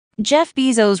Jeff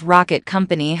Bezos' rocket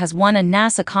company has won a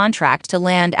NASA contract to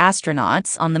land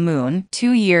astronauts on the moon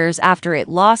 2 years after it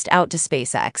lost out to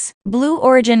SpaceX. Blue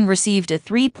Origin received a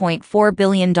 $3.4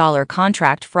 billion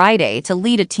contract Friday to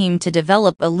lead a team to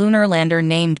develop a lunar lander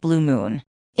named Blue Moon.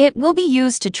 It will be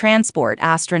used to transport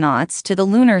astronauts to the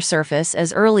lunar surface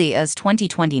as early as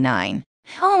 2029.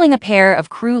 Following a pair of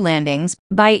crew landings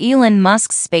by Elon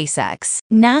Musk's SpaceX,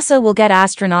 NASA will get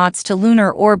astronauts to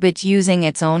lunar orbit using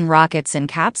its own rockets and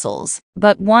capsules,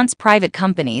 but wants private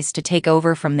companies to take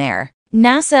over from there.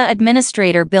 NASA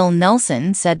Administrator Bill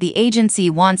Nelson said the agency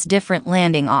wants different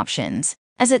landing options,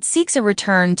 as it seeks a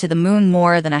return to the moon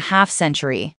more than a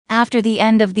half-century after the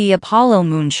end of the Apollo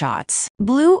moonshots.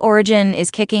 Blue Origin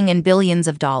is kicking in billions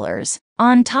of dollars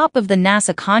on top of the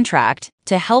NASA contract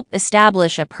to help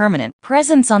establish a permanent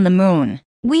presence on the moon.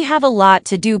 "We have a lot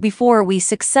to do before we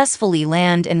successfully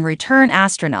land and return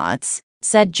astronauts,"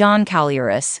 said John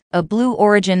Caluris, a Blue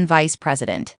Origin vice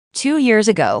president. 2 years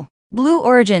ago, Blue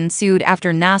Origin sued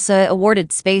after NASA awarded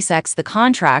SpaceX the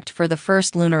contract for the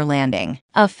first lunar landing.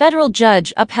 A federal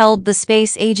judge upheld the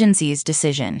space agency's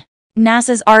decision.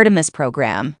 NASA's Artemis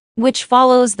program, which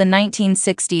follows the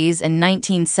 1960s and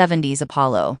 1970s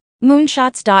Apollo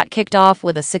moonshots, kicked off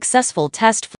with a successful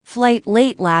test flight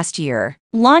late last year.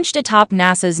 Launched atop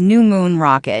NASA's new moon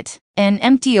rocket, an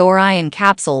empty Orion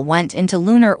capsule went into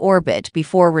lunar orbit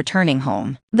before returning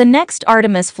home. The next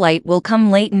Artemis flight will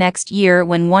come late next year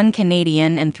when 1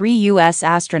 Canadian and 3 U.S.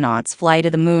 astronauts fly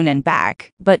to the moon and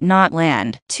back, but not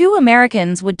land. 2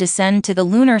 Americans would descend to the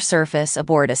lunar surface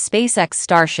aboard a SpaceX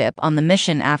Starship on the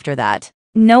mission after that,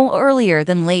 no earlier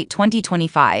than late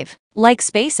 2025. Like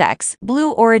SpaceX,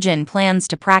 Blue Origin plans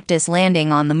to practice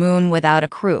landing on the moon without a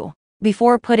crew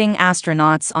before putting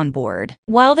astronauts on board.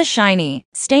 While the shiny,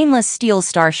 stainless steel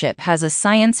Starship has a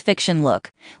science fiction look,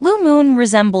 Blue Moon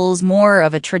resembles more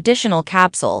of a traditional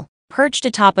capsule, perched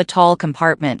atop a tall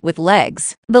compartment with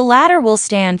legs. The latter will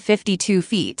stand 52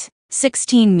 feet,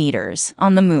 16 meters,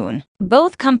 on the moon.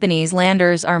 Both companies'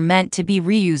 landers are meant to be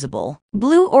reusable.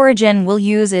 Blue Origin will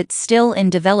use its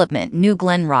still-in-development New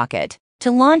Glenn rocket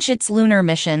to launch its lunar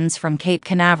missions from Cape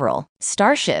Canaveral.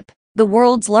 Starship, the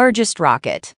world's largest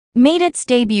rocket, made its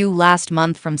debut last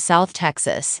month from South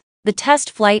Texas. The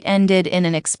test flight ended in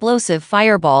an explosive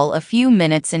fireball a few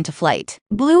minutes into flight.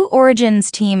 Blue Origin's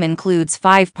team includes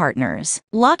 5 partners: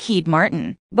 Lockheed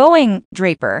Martin, Boeing,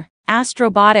 Draper,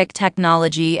 Astrobotic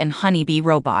Technology, and Honeybee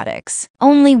Robotics.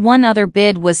 Only one other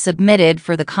bid was submitted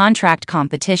for the contract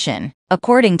competition.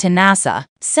 According to NASA,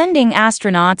 sending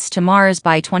astronauts to Mars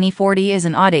by 2040 is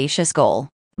an audacious goal.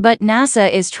 But NASA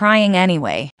is trying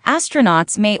anyway.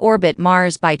 Astronauts may orbit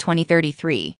Mars by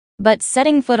 2033, but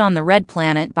setting foot on the red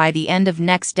planet by the end of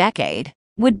next decade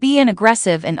would be an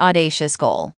aggressive and audacious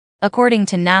goal. According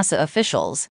to NASA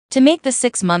officials, to make the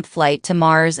 6-month flight to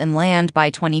Mars and land by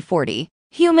 2040,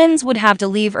 humans would have to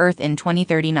leave Earth in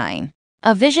 2039.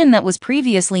 A vision that was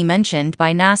previously mentioned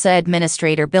by NASA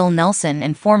Administrator Bill Nelson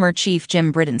and former Chief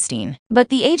Jim Bridenstine. But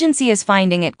the agency is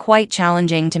finding it quite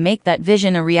challenging to make that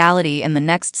vision a reality in the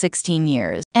next 16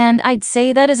 years. And I'd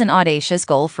say that is an audacious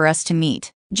goal for us to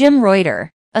meet. Jim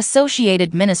Reuter, Associate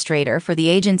Administrator for the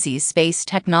agency's Space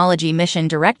Technology Mission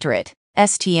Directorate,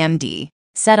 STMD,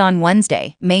 said on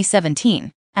Wednesday, May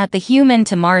 17, at the Human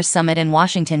to Mars Summit in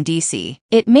Washington, D.C.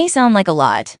 "It may sound like a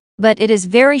lot, but it is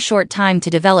very short time to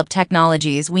develop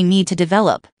technologies we need to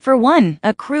develop. For one,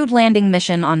 a crewed landing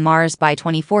mission on Mars by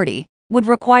 2040 would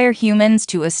require humans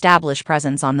to establish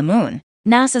presence on the moon.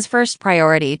 NASA's first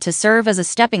priority to serve as a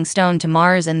stepping stone to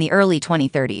Mars in the early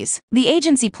 2030s. The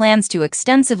agency plans to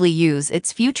extensively use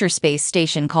its future space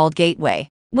station called Gateway,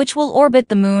 which will orbit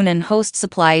the moon and host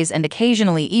supplies and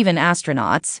occasionally even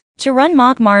astronauts, to run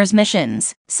mock Mars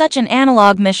missions. Such an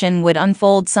analog mission would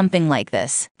unfold something like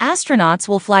this. Astronauts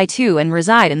will fly to and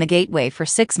reside in the Gateway for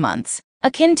 6 months,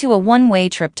 akin to a one-way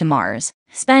trip to Mars,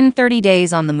 spend 30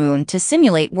 days on the moon to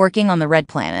simulate working on the red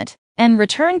planet, and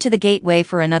return to the Gateway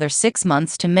for another 6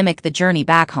 months to mimic the journey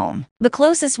back home. The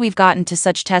closest we've gotten to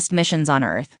such test missions on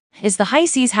Earth is the high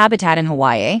seas habitat in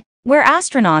Hawaii, where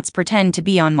astronauts pretend to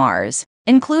be on Mars,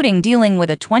 including dealing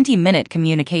with a 20-minute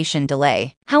communication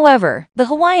delay. However, the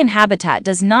Hawaiian habitat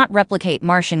does not replicate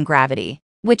Martian gravity,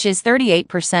 which is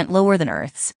 38% lower than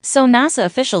Earth's. So NASA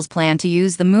officials plan to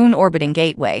use the moon-orbiting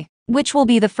Gateway, which will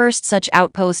be the first such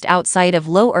outpost outside of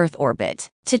low Earth orbit,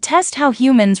 to test how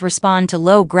humans respond to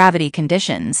low-gravity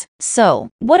conditions. So,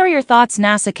 what are your thoughts?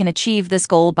 NASA can achieve this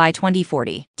goal by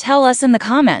 2040? Tell us in the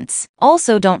comments.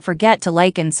 Also, don't forget to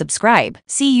like and subscribe.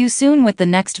 See you soon with the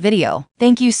next video.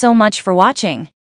 Thank you so much for watching.